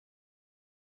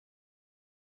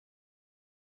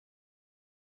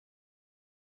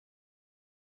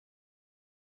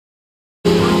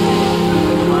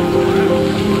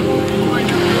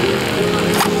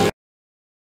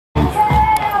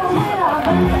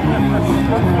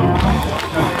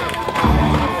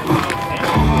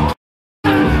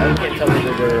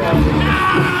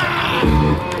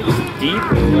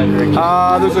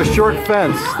There's a short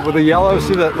fence with a yellow.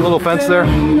 See that little fence there?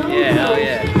 Yeah, oh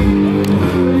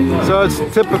yeah. So it's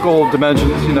typical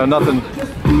dimensions, you know, nothing.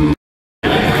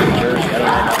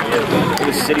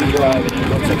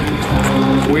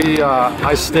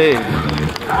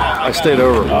 I stayed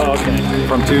over. Oh, okay.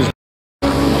 From Tuesday.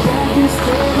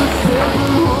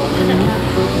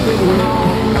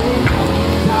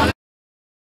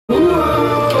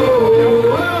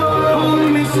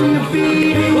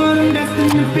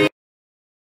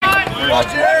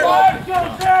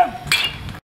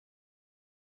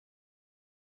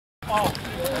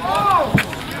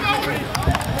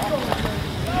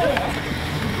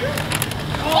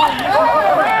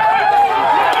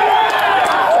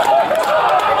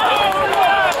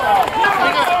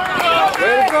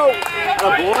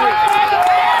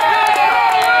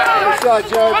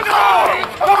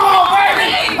 Come on,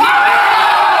 baby!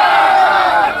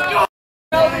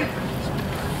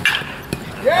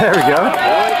 There we go.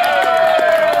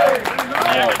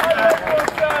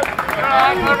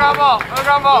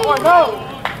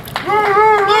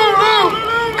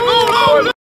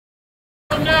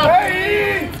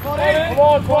 Come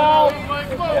on, 12.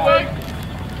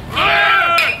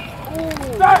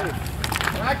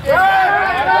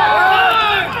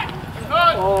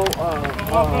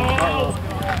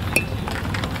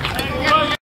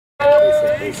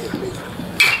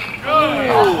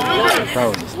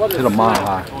 Hit a mile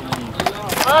high.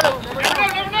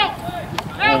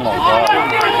 Oh my God.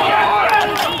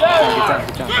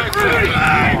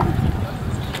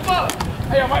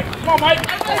 Hey, Mike. Come on, Mike.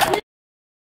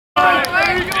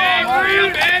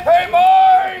 Hey,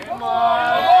 Mike. Come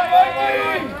on,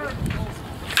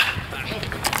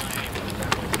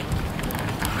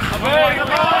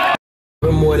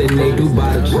 More than they do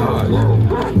by the charge.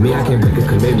 Me, I can't break a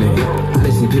commitment. I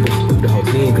see people scoop the whole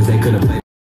team because they couldn't play.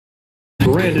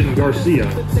 Brandon Garcia.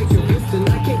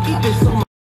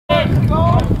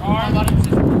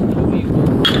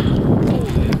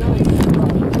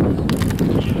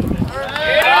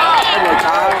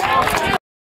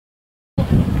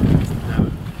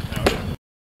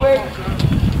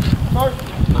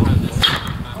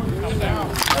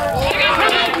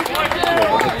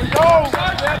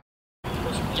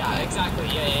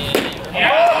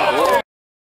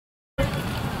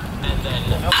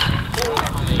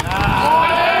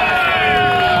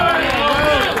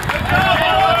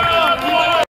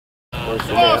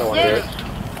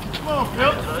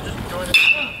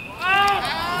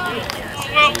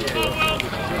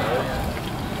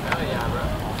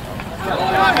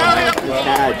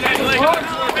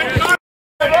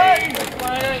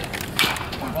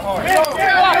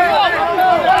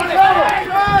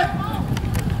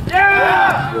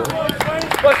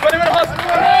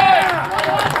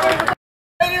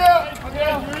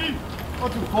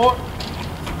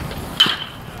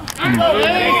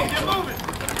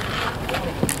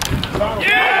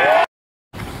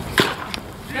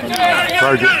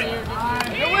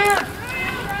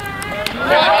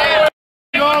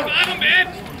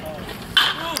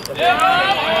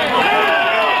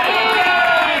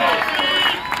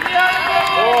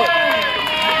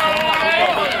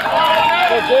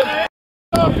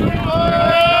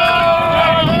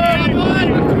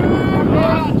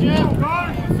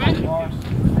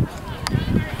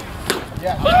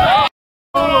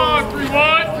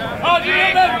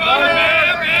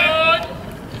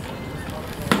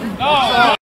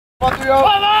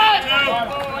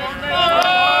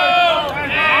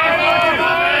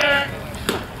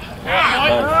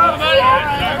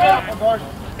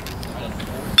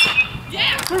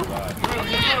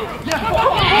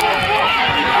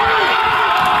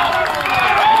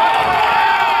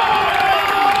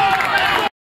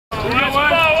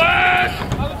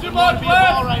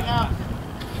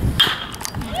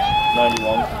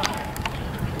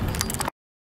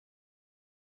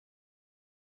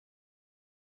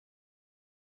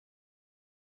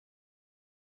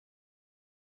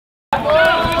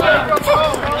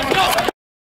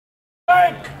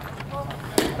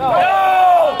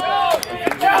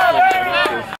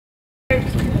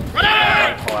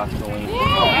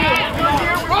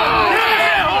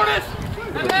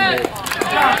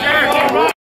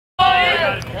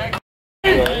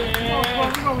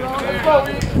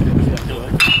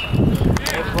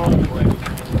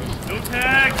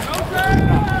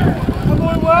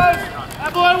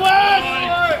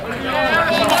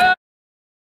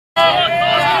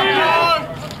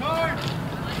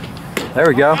 There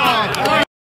we go.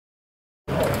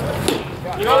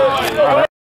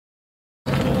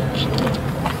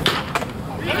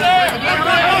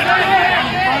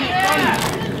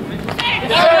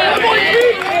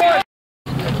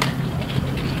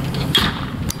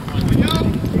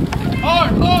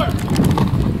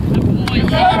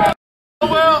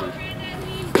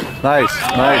 Nice,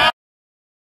 nice.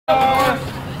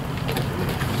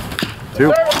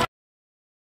 2.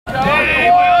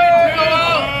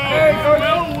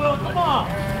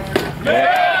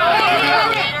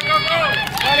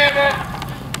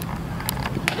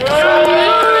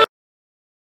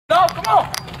 No, come on.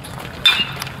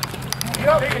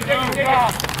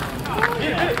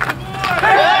 Dig it.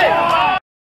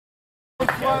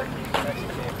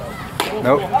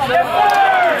 Nope.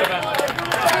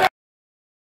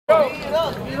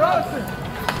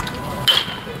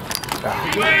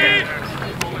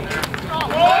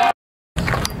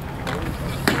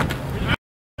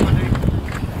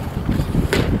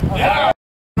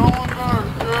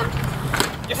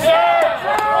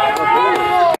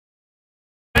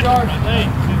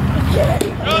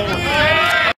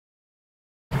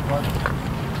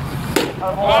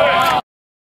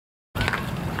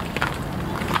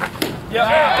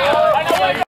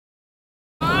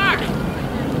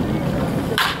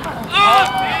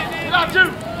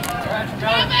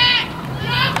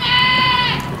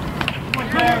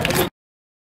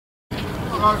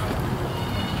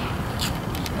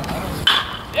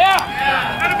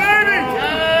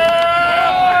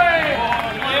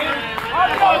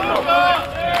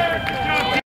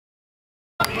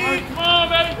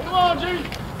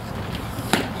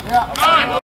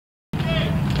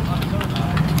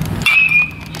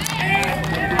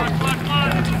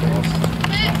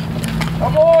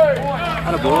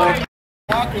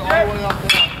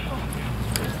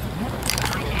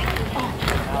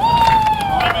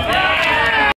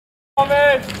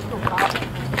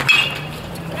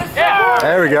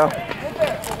 There we go.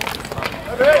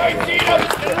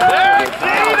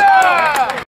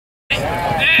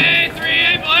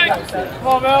 Come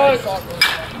on, Alex.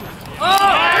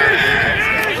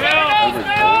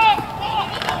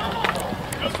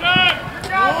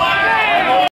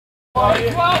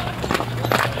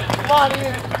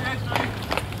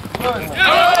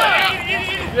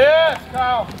 Yes,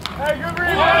 Kyle. Hey, good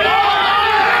read.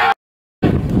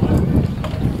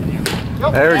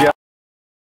 There we go.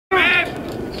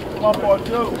 Come on, boy, 2.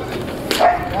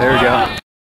 There we go.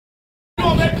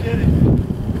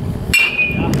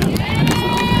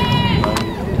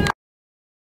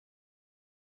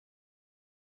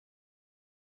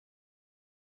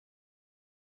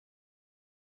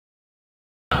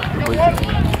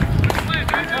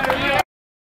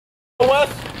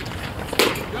 West.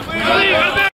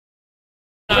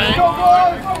 Let's go,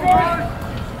 boys. Go, boys.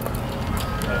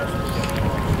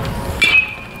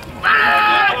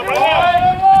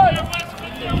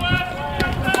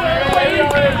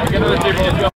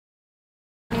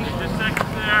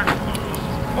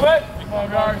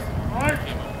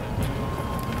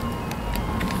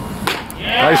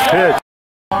 Nice pitch.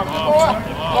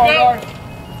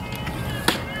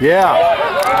 Yeah.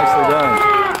 Nicely done.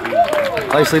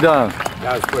 Nicely done.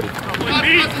 That was pretty.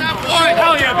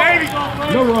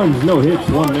 No runs, no hits,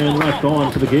 1 man left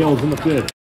on for the Gales in the 5th.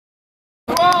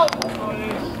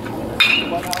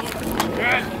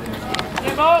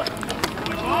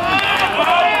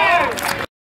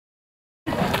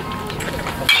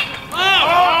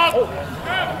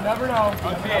 Never know.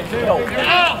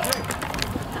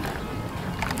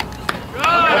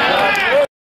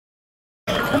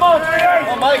 Come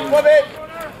on, Mike, come in.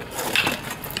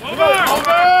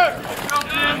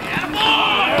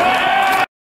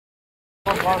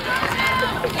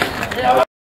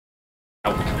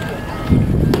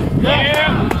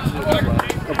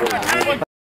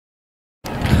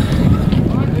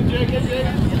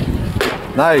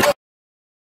 Nice.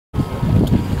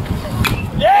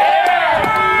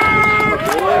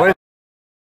 Wait.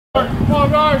 Come on,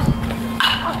 guys.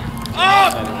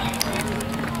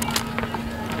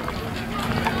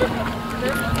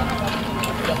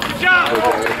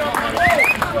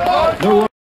 No run.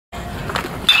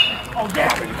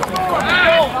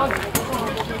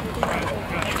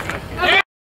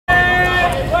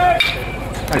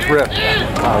 Nice rip.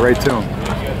 Right to him.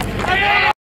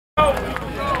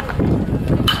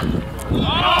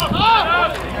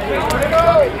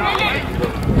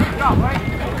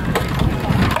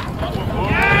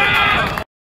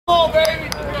 Come on, baby.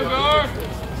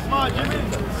 Come on, Jimmy.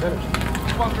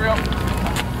 Come on, Drill.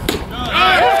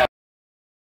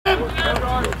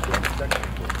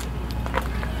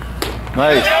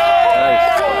 Nice. Nice.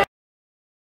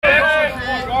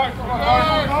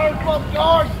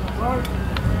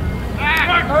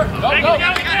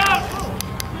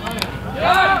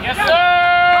 Yes, sir.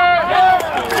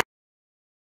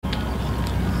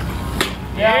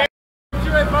 Yeah.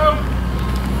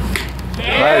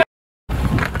 Nice.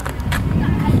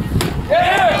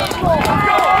 Yeah.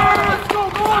 Let's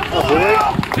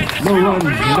go. No runs,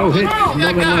 no hits,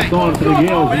 no men left on for the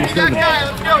Gales in the 7th.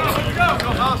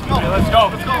 Let's go.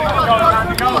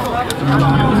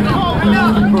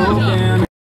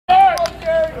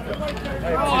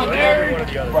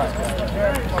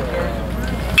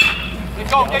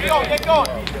 Get going. Let's go.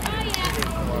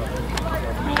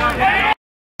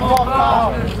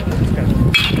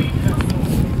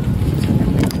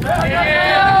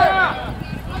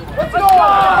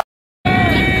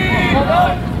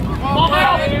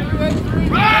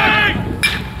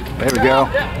 There we go.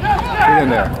 Get in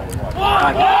there.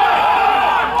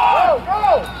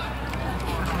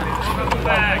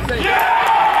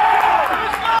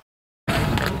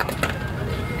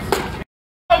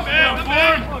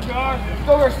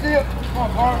 Go, Garcia. Come on,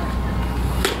 Bart.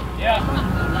 Yeah.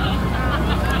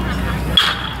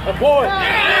 A boy.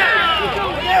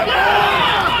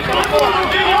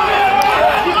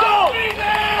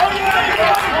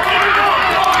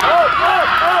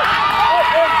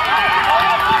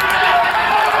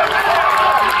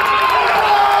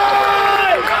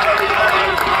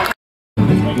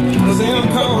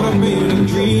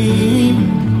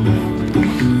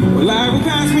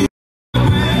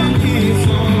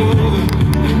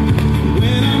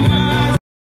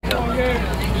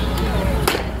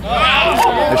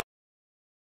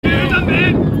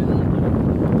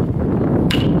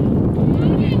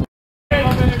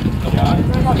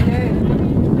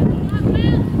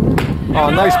 Oh,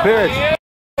 nice pitch.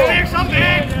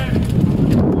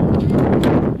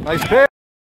 Nice pitch.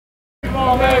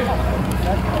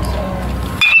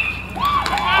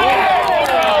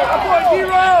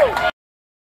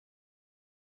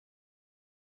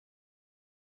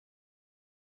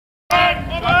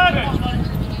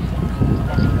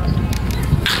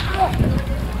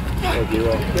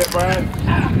 Yeah, Brian.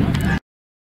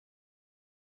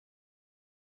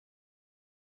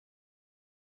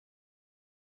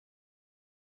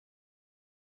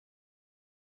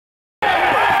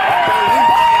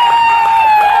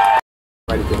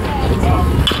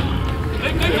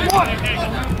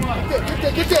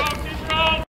 Get it.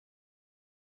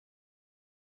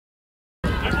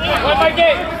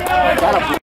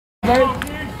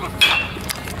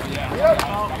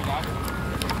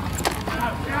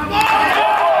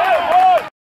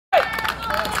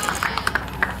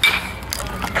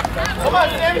 Come on,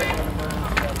 Sammy.